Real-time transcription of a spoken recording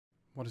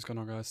What is going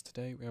on, guys?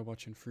 Today we are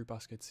watching Fruit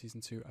Basket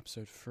Season 2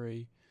 Episode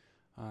 3.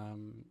 Not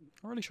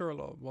really sure a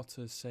lot of what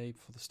to say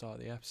for the start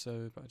of the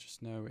episode, but I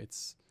just know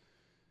it's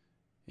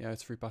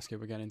Fruit Basket.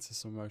 We're getting into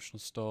some emotional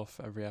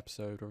stuff every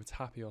episode, whether it's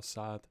happy or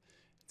sad.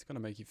 It's going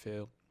to make you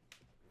feel.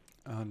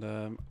 And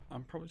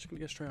I'm probably just going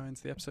to get straight on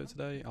into the episode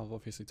today. I'll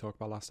obviously talk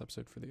about last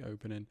episode for the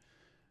opening,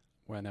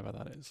 whenever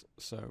that is.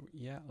 So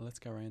yeah, let's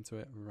get right into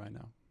it right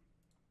now.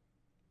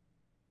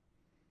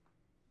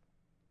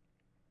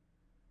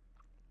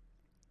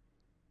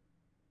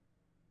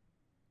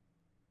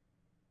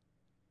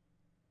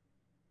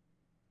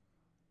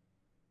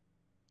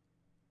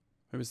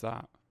 Who is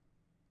that?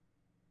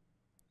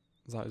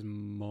 Is that his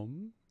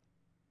mum?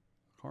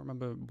 I can't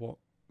remember what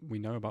we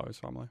know about his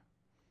family.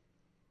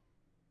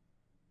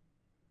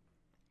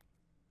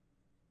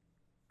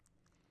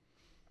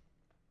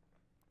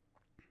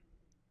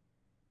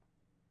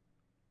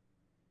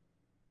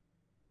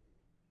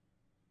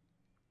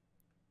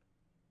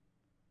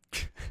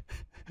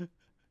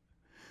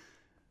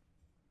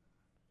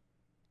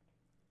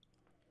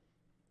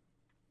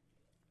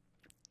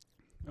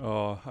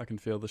 Oh, I can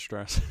feel the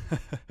stress.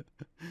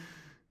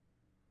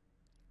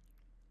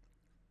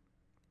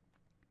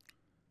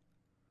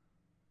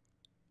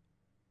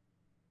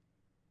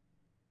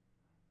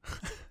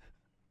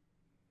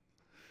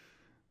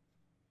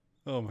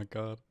 Oh my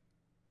god.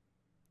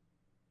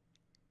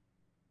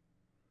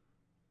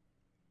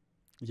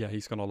 Yeah,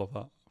 he's gonna love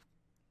that.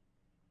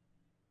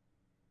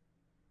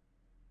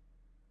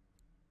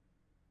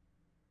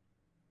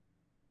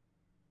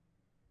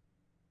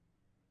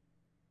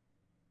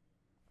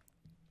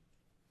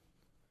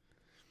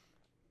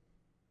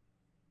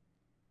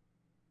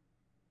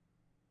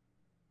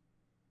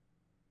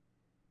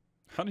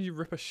 How did you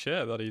rip a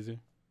shirt that easy?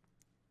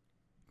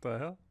 What the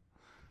hell?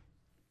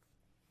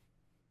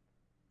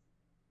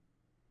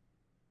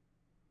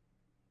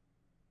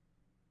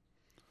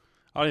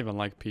 I don't even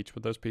like peach,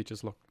 but those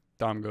peaches look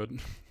damn good.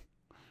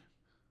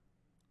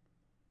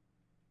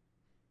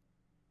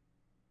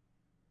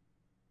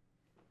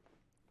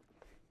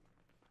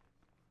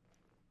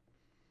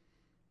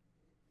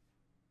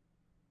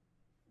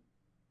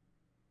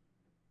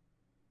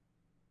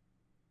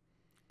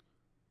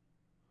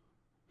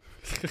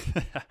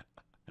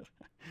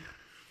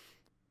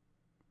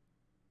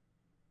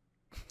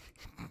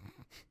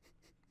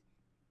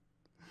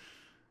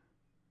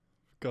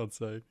 God's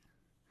sake.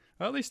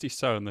 Well, at least he's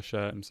sewing the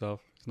shirt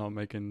himself. He's not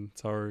making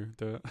Toru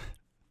do it.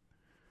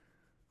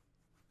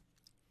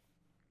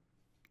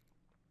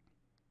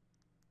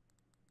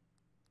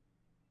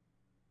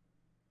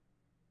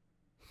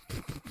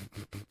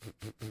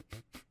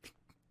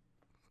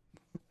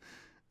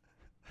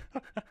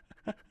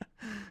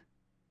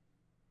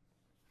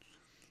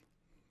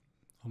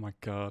 Oh my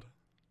god.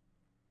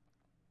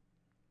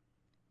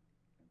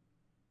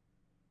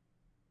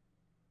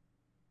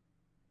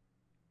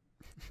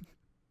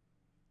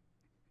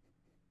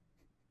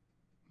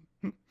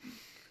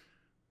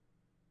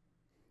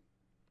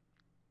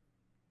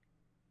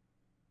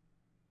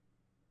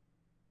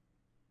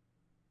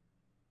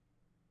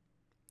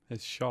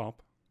 His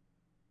shop.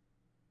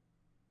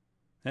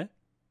 Eh?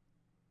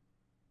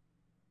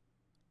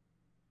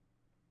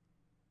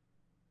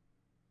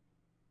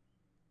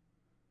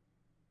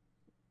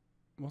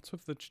 What's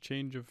with the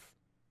change of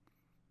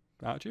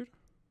attitude?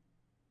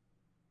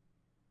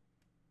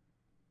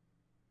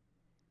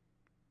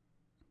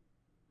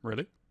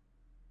 Really?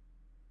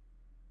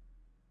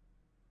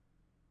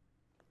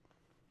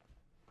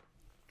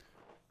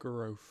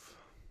 Growth.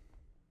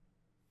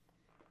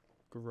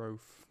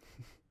 Growth.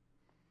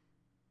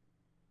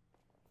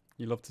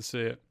 You love to see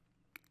it.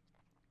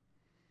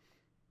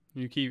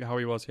 Yuki, how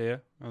he was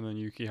here, and then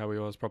Yuki, how he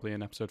was probably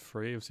in episode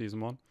 3 of season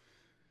 1.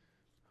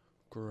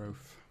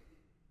 Growth.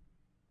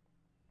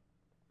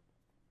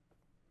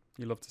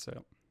 You love to see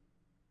it.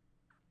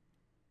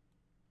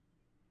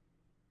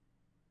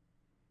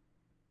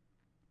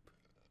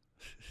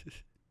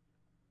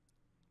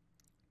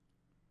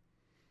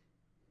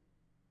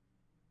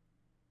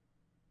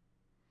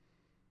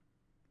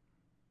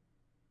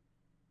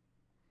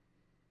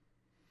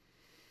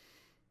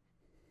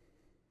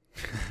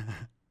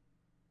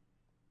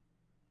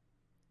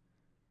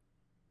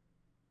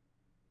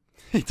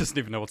 He doesn't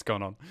even know what's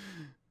going on.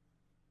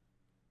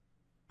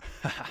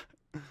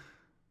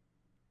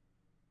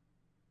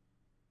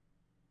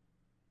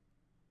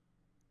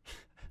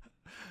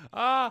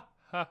 Ah!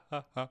 Ha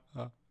ha ha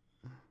ha.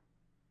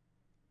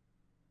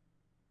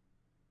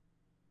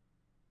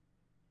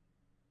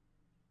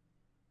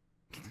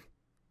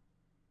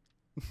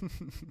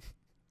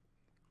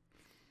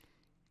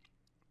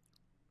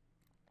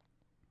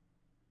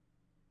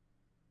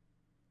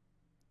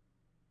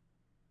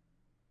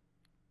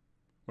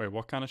 Wait,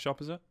 what kind of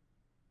shop is it?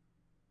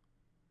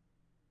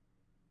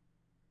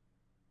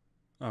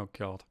 Oh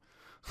god.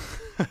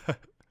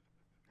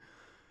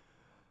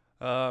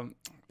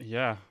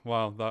 Yeah,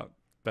 wow, that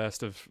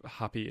burst of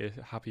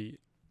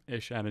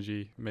happy-ish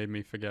energy made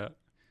me forget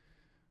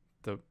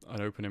that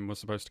an opening was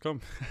supposed to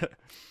come.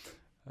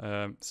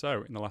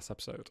 So, in the last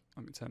episode,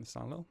 let me turn this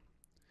down a little.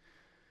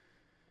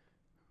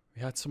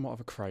 we had somewhat of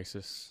a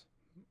crisis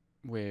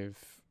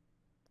with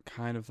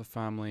kind of the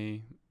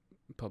family,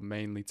 but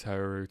mainly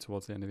Toru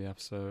towards the end of the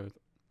episode,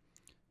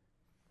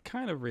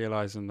 kind of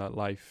realizing that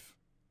life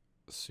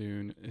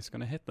soon is going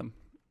to hit them,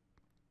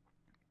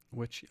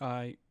 which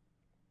I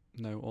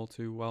know all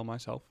too well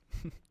myself.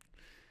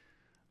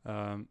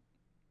 And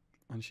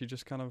she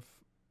just kind of,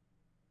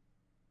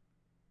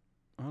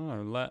 I don't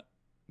know, let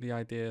the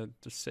idea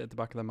just sit at the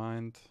back of her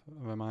mind,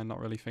 not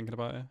really thinking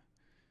about it.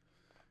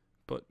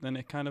 But then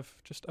it kind of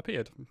just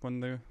appeared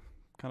when they were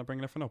kind of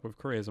bringing everything up with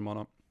careers and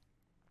whatnot.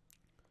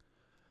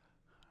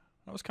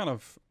 That was kind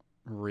of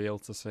real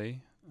to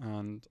see,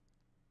 and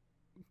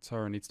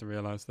Tara needs to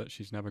realise that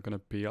she's never going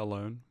to be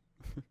alone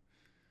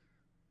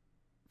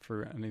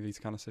through any of these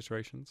kind of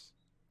situations.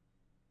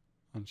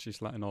 And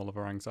she's letting all of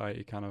her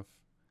anxiety kind of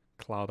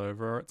cloud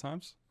over her at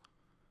times.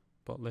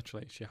 But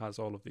literally, she has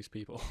all of these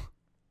people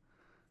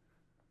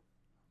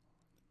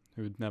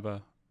who would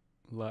never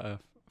let her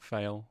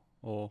fail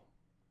or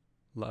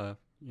let her,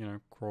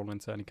 crawl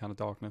into any kind of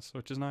darkness,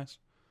 which is nice.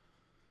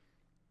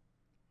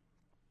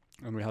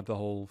 And we had the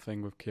whole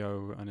thing with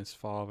Kyo and his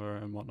father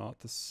and whatnot,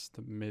 the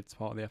mid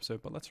part of the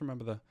episode. But let's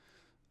remember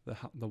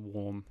the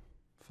warm,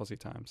 fuzzy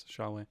times,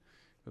 shall we?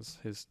 Because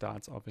his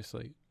dad's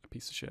obviously a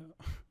piece of shit.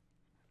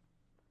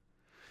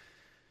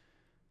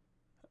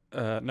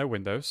 No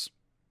windows.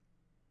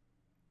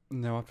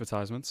 No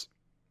advertisements.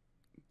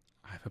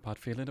 I have a bad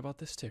feeling about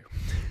this too.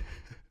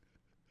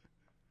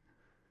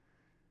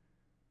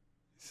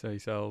 So he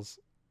sells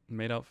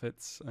maid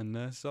outfits and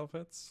nurse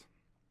outfits.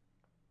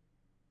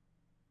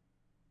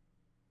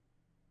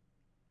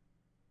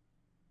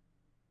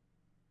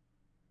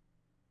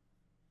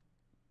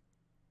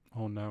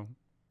 Oh no.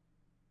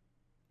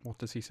 What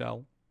does he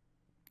sell?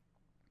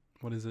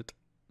 What is it?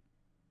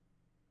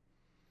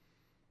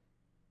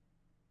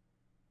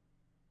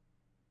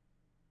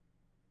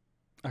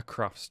 A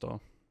craft store.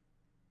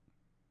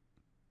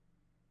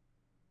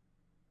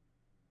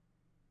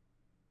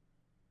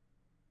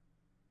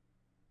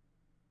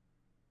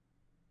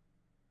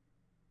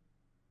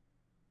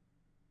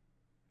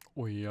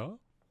 Oh yeah?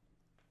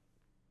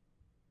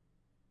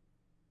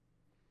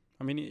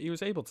 I mean, he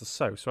was able to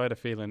sew, so I had a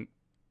feeling...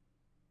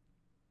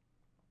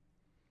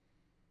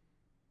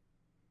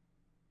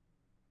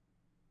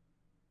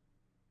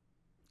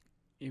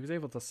 He was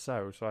able to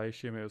sew, so I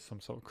assume it was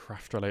some sort of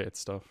craft-related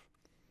stuff.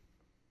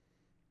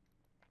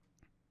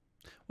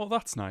 Well,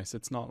 that's nice.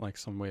 It's not like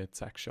some weird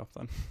tech shop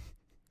then.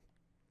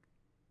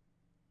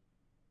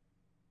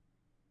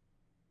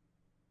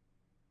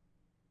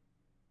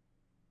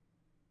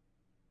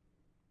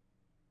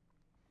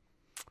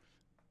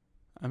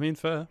 I mean,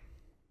 fair.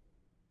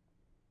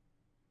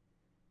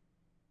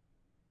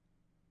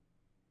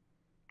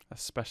 A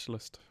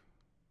specialist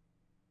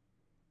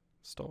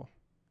store.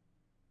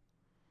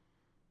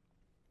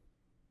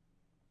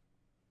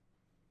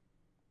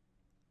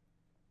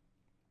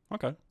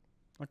 Okay.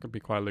 That could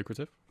be quite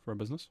lucrative for a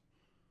business.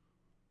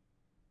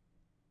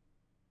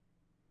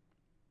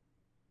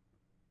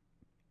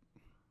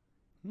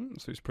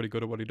 So he's pretty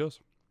good at what he does.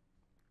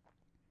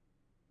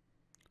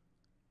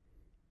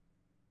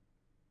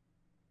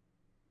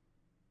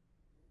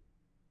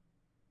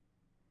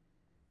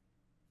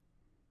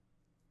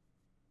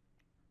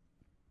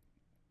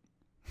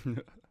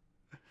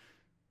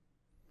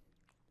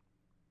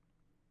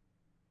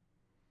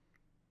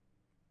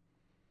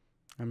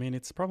 I mean,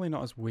 it's probably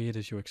not as weird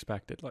as you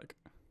expected, like...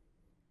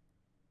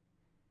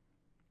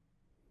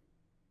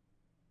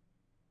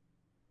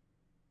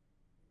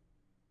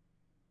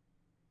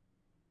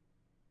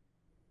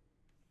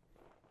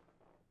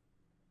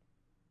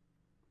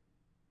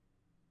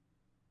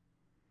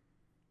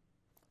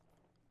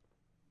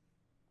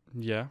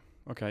 Yeah,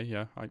 okay,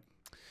 yeah,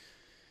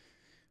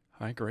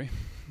 I agree.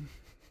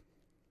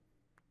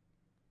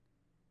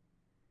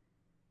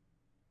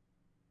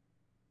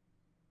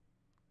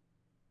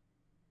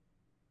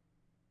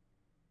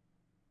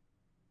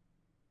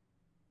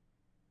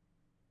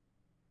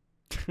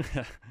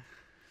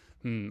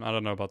 I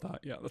don't know about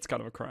that. Yeah, that's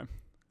kind of a crime.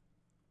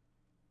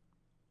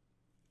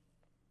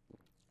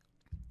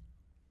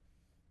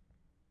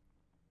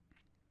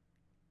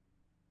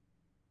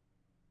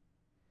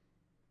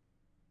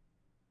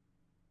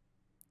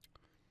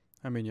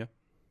 I mean, yeah.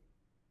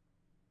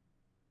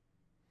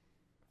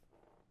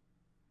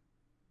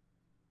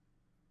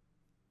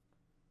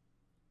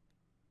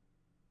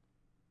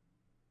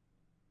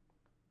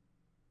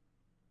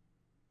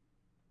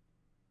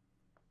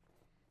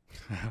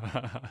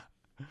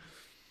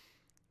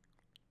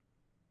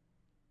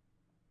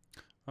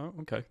 Oh,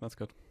 okay, that's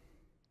good.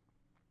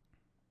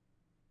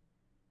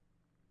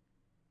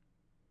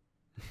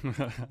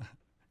 At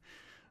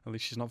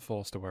least she's not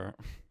forced to wear it.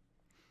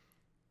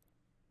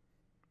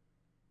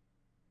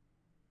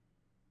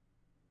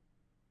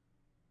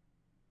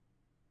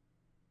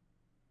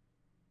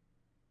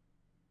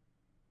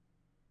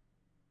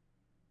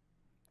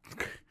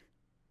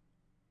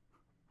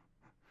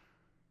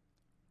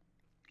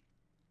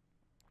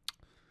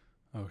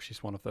 Oh,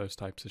 she's one of those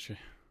types, is she?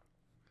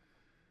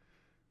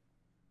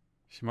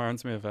 She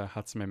reminds me of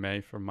Hatsume Mei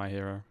from My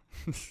Hero.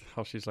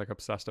 How she's like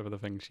obsessed over the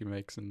things she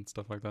makes and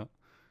stuff like that.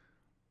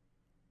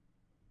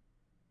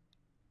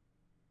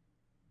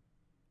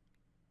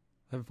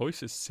 Her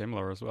voice is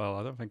similar as well.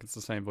 I don't think it's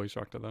the same voice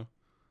actor though.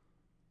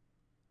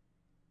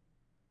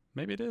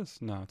 Maybe it is.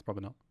 No, it's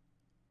probably not.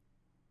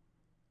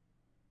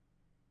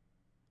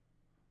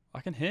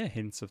 I can hear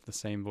hints of the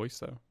same voice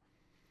though.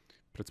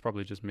 But it's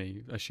probably just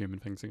me assuming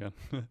things again.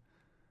 But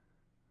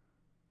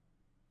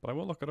I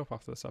will look it up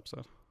after this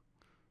episode.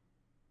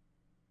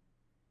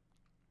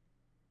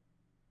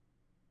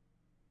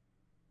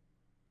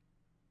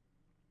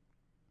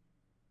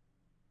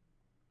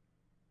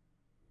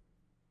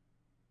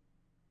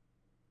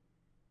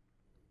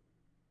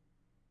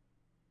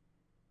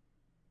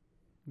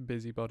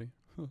 Busybody.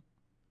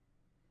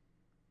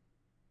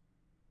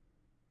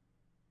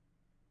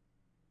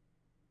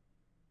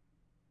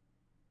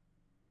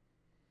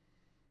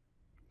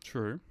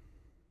 True.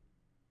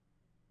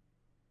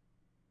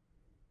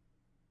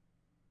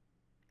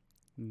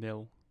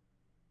 Nil.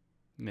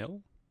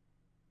 Nil?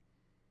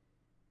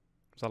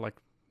 Is that like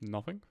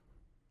nothing?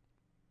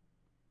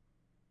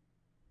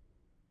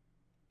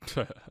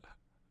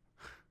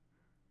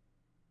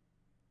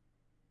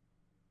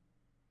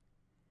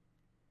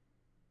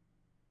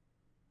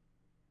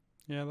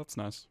 Yeah, that's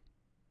nice.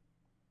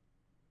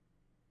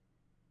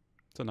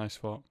 It's a nice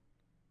thought.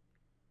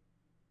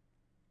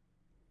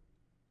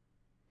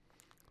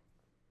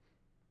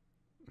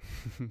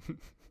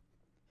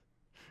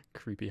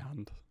 Creepy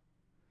hand.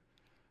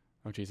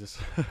 Oh, Jesus.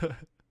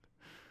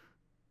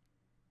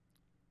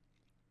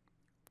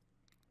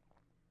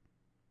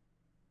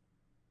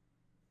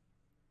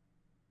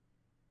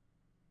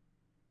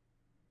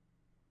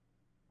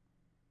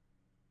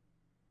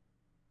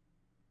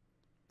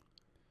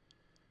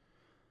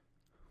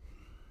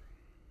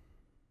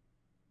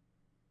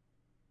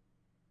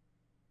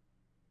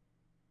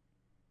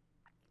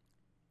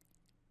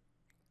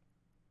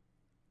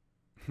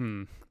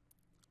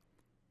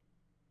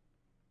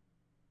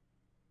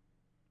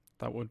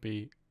 That would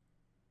be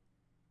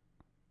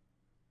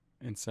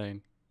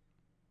insane.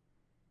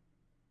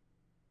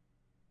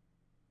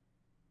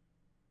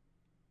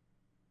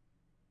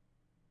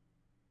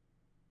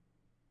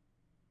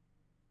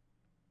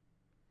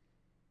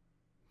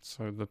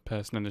 So the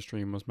person in the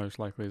stream was most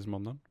likely his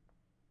mum then?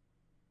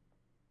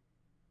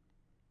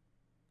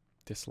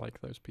 Dislike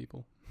those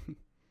people.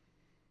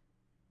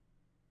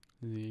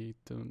 The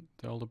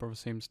older brother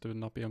seems to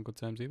not be on good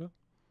terms either,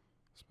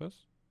 I suppose.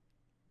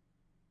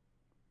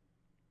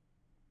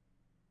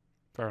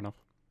 Fair enough.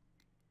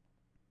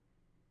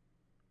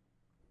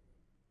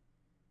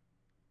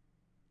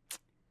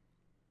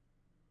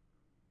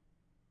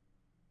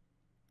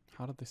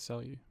 How did they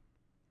sell you?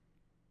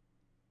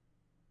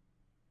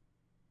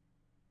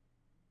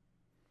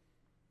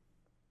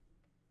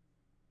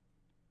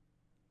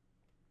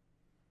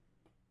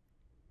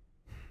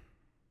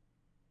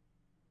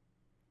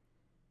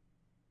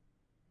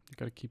 You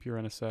gotta keep your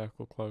inner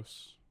circle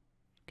close.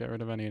 Get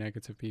rid of any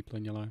negative people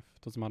in your life.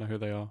 Doesn't matter who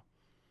they are.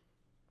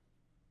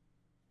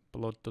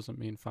 Blood doesn't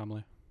mean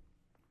family.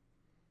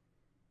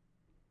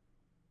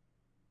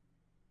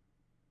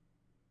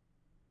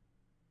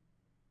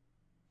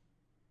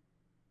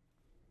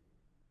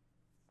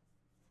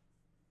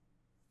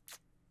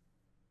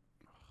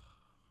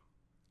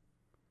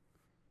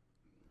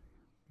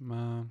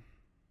 Man,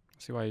 I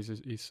see why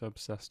he's so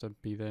obsessed to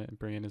be there and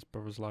bring in his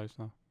brother's lives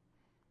now.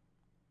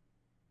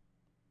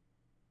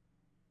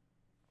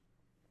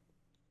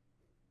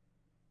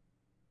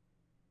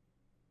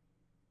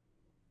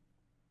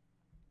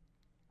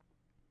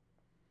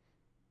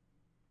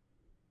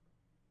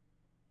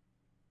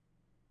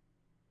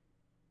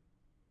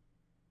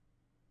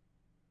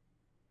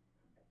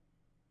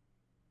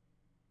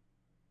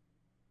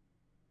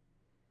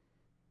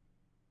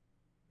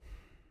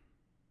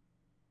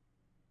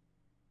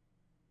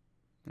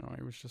 No,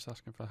 he was just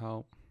asking for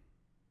help.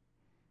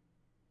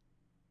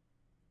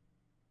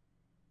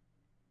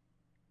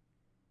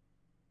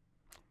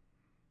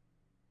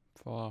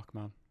 Fuck,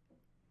 man.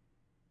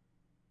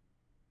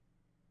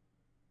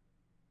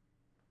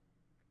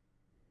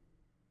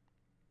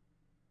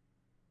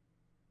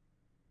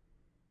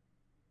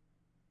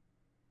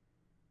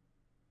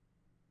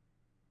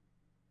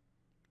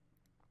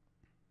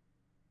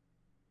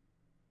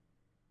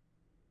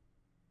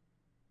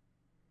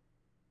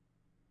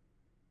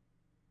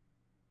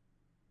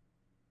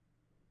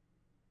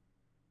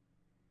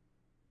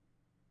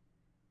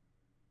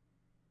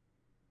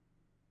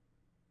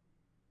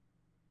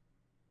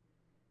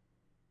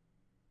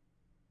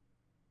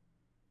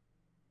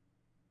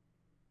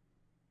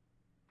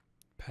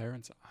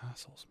 Parents are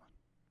assholes, man.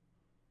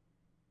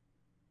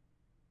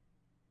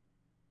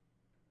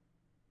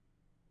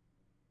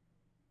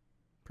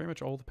 Pretty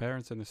much all the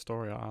parents in this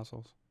story are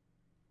assholes.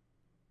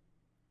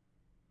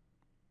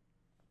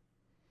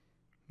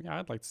 Yeah,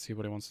 I'd like to see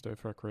what he wants to do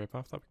for a career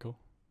path. That'd be cool.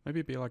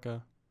 Maybe it'd be like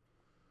a...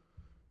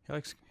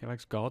 He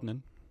likes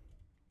gardening.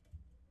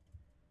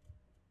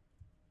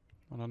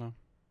 I don't know.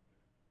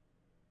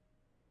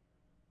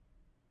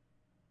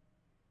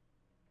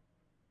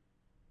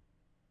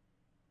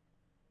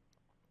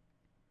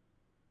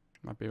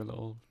 Might be a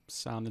little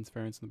sound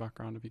interference in the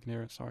background if you can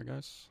hear it. Sorry,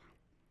 guys.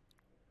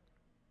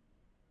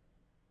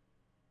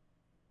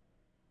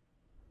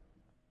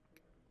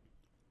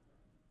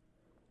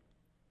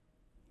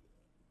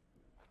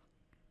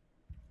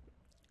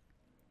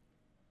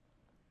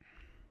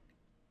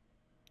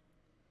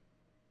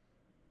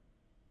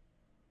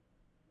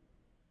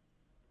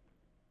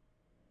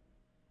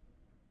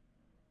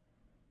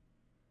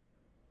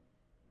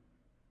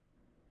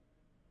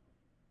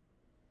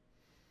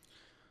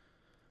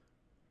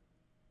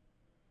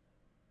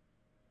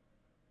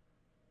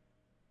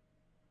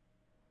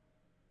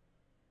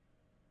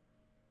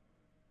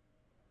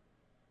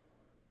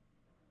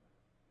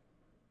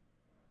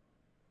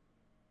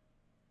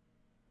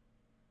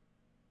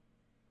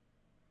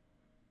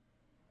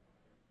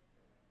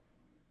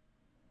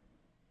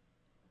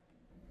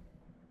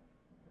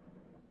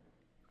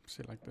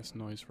 See, like this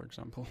noise, for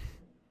example.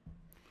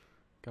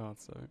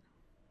 God's sake.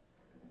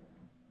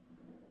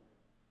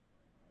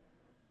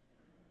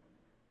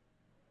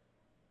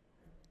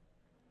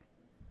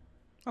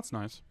 That's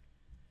nice.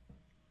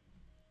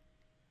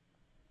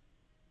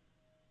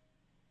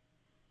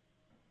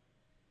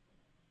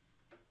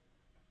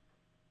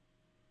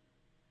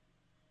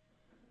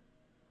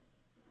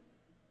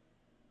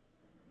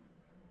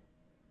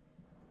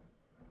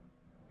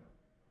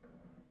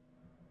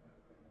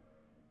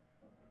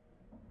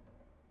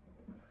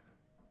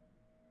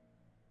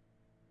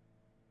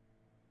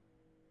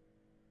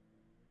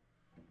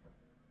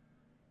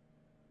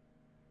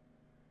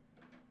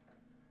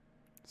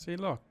 See,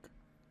 look.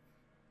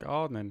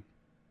 Gardening.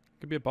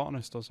 Could be a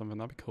botanist or something.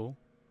 That'd be cool.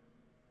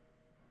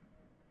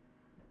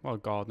 Well,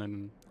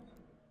 gardening,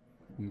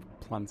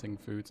 planting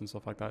foods and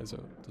stuff like that. Does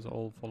it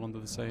all fall under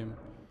the same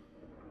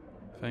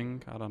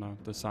thing? I don't know.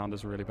 The sound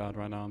is really bad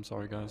right now. I'm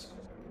sorry, guys.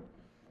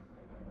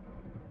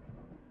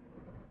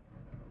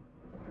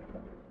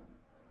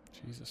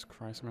 Jesus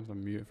Christ. I'm going to have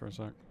to mute it for a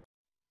sec.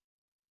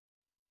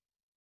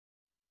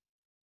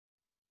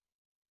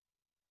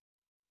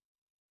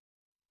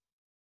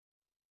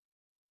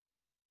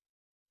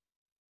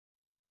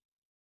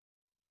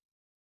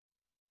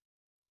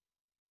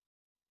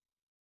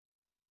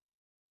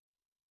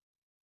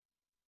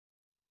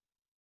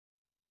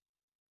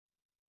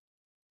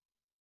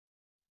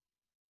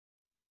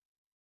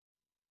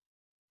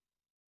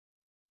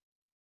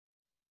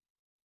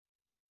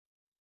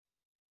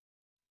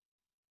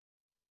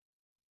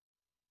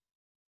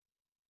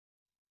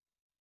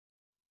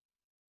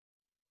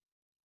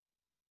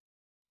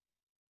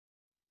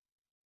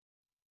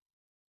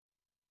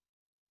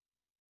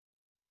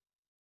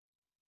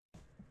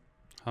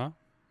 Huh?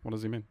 What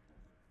does he mean?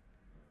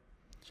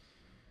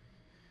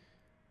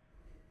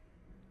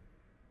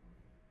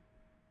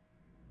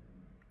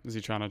 Is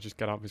he trying to just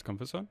get out of his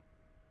comfort zone?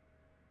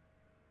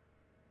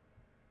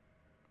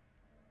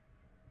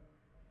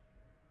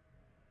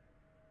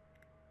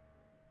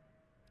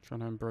 Trying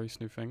to embrace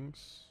new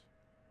things?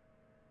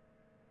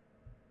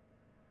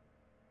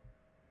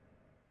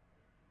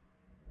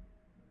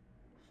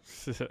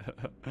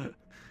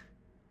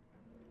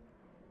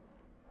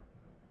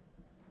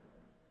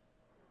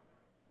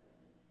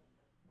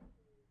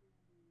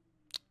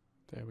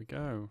 There we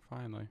go,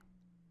 finally.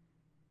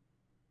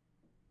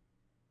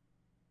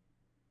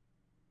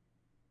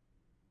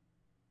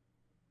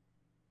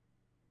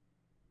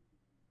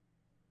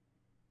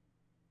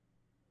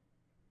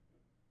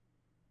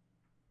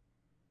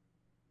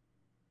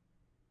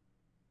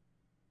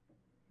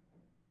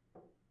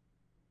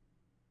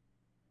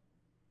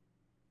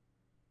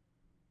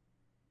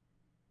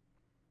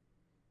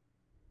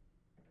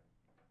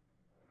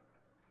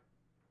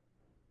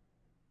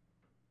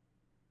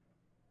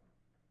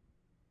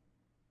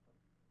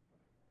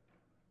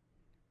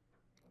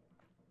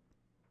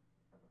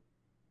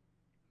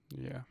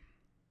 Yeah.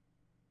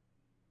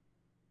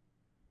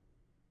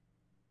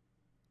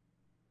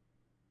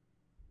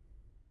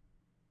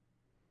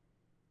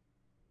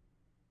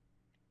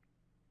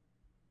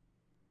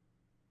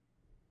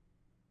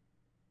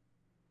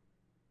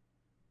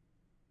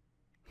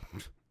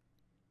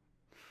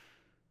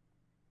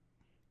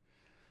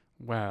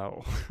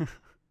 Well.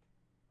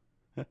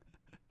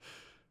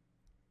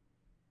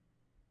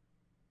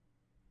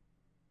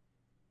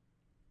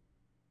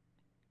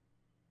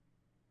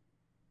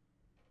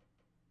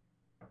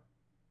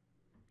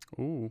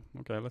 Ooh,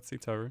 okay, let's see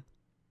Toru.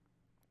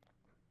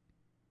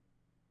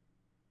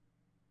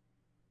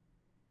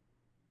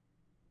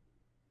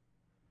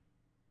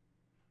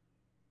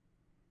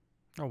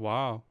 Oh,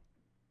 wow.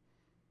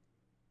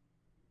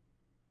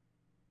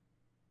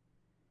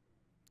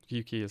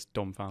 Yuki is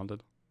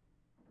dumbfounded.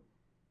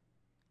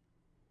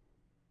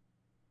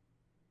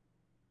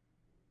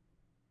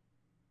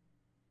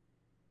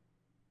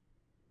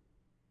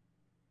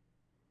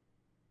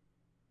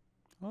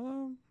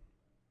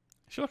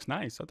 She looks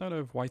nice. I don't know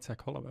if white's her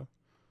colour though.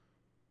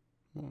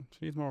 Well,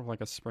 she needs more of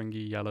like a springy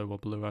yellow or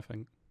blue, I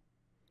think.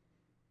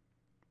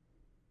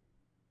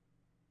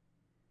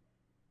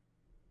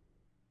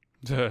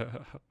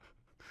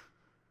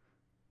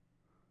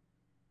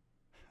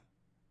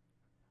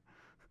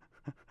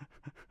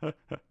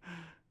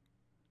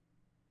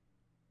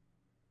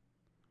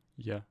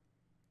 Yeah.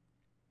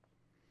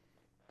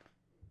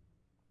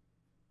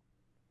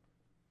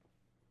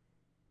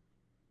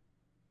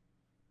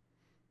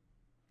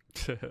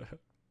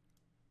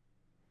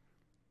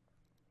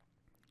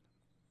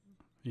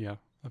 Yeah,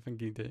 I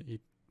think he did.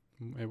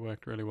 It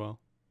worked really well.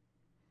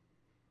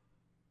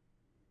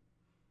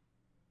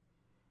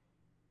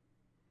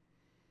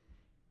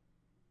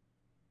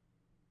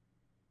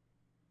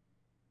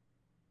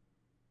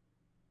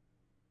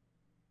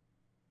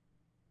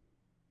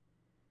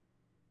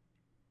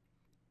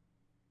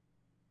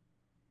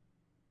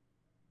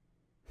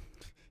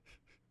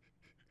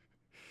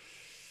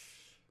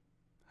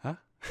 Huh?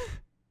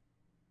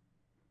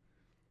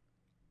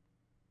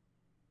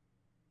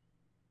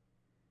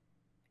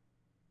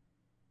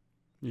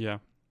 Yeah.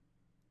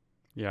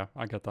 Yeah,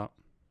 I get that.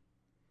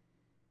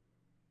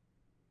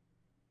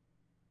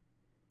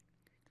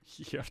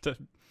 You have to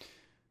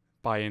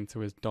buy into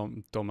his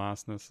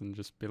dumbassness and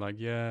just be like,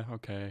 yeah,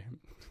 okay,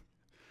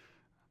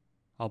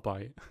 I'll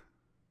buy it.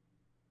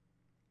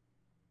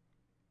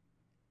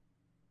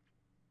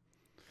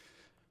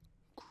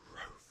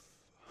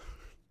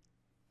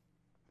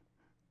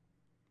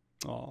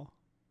 Oh,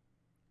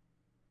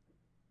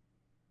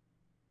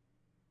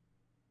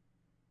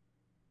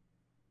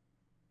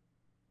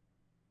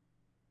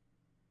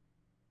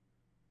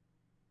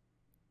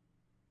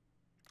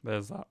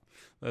 there's that.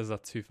 There's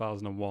that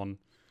 2001.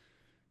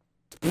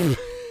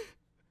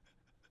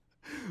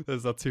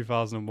 There's that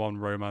 2001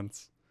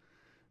 romance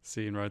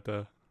scene right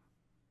there.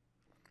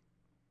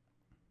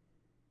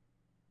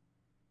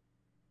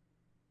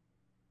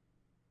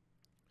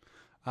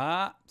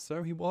 Ah,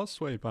 so he was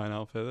swayed by an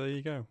outfit. There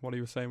you go. What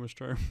he was saying was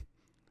true.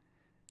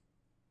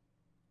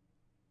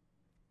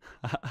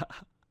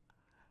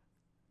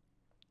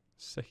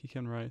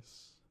 Sekikan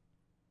rice.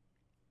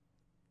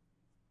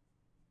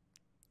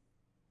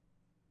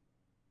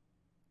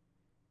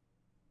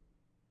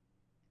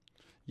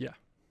 Yeah.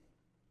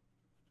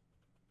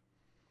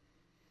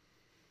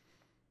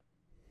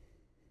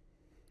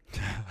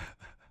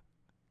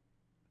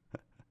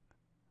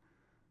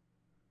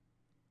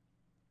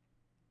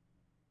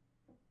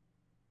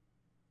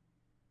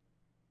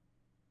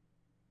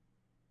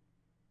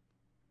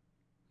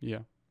 Yeah.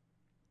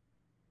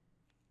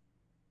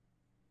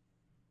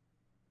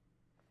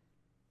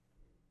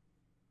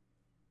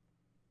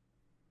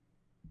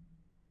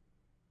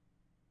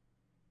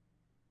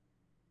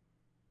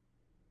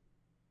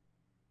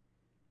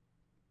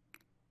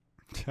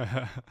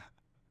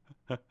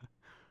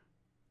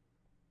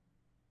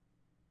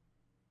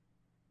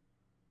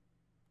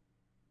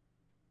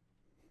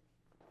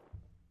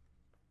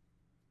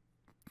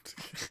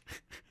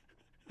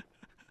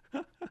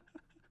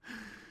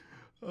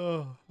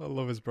 Oh, I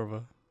love his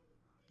brother.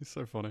 He's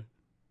so funny.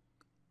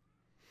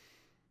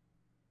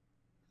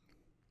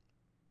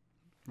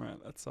 Right,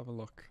 let's have a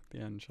look at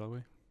the end, shall we?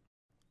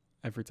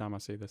 Every time I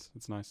see this,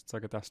 it's nice. It's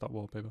like a desktop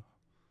wallpaper.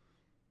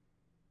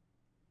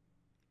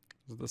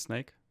 Is it the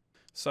snake?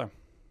 So,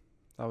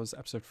 that was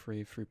episode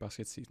 3 of Fruit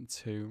Basket Season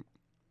 2.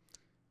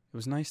 It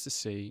was nice to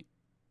see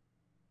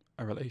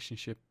a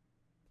relationship,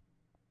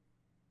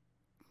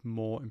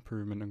 more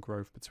improvement and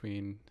growth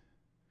between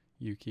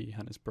Yuki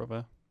and his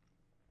brother.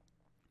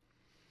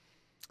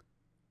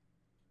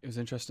 It was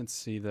interesting to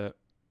see that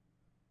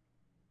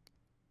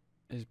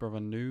his brother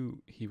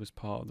knew he was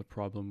part of the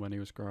problem when he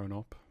was growing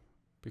up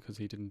because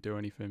he didn't do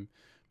anything,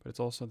 but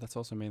that's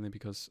also mainly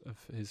because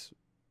of his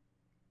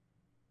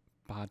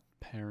bad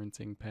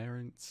parenting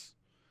parents,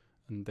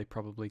 and they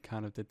probably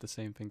kind of did the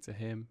same thing to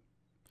him,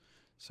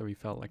 so he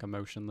felt like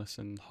emotionless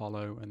and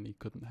hollow, and he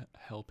couldn't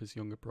help his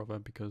younger brother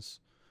because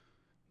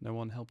no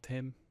one helped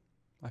him,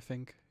 I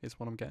think, is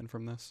what I'm getting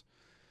from this.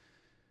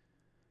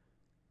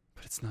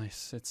 But it's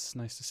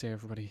nice to see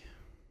everybody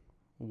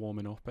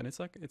warming up, and it's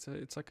like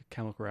a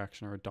chemical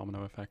reaction or a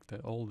domino effect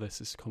that all this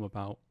has come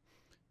about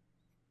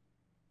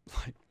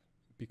like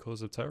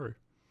because of Toru,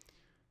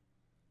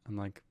 and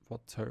like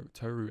what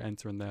Toru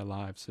entering their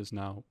lives is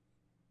now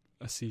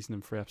a season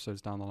and 3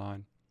 episodes down the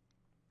line.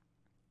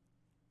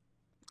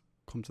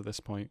 Come to this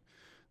point,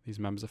 these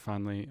members of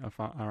family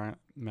are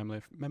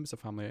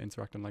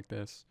interacting like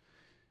this.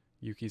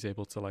 Yuki's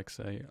able to like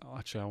say, oh,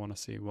 actually I want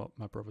to see what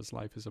my brother's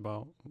life is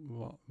about,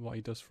 what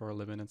he does for a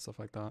living and stuff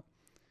like that,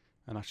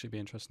 and actually be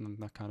interested in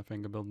that kind of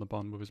thing and building a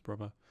bond with his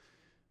brother.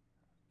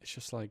 It's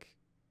just like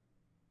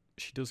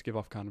she does give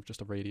off kind of just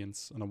a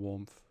radiance and a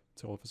warmth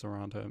to others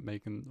around her,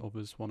 making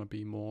others want to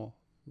be more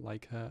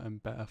like her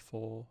and better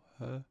for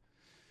her.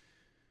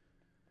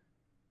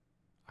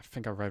 I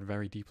think I read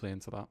very deeply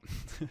into that.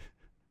 But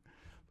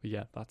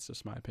yeah, that's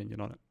just my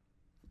opinion on it.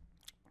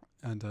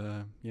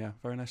 And yeah,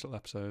 very nice little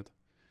episode.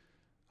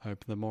 I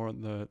hope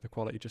the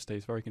quality just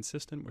stays very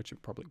consistent, which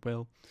it probably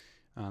will,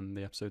 and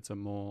the episodes are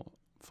more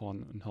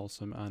fun and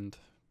wholesome and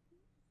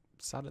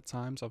sad at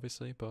times,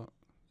 obviously, but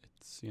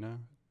it's, you know,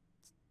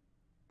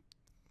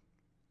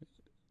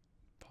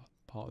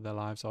 part of their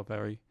lives are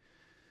very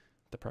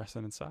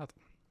depressing and sad,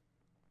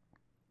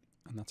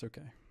 and that's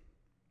okay.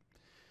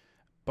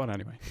 But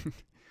anyway,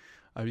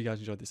 I hope you guys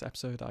enjoyed this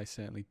episode. I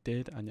certainly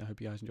did, and I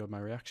hope you guys enjoyed my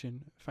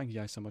reaction. Thank you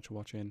guys so much for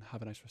watching.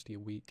 Have a nice rest of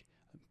your week.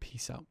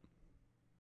 Peace out.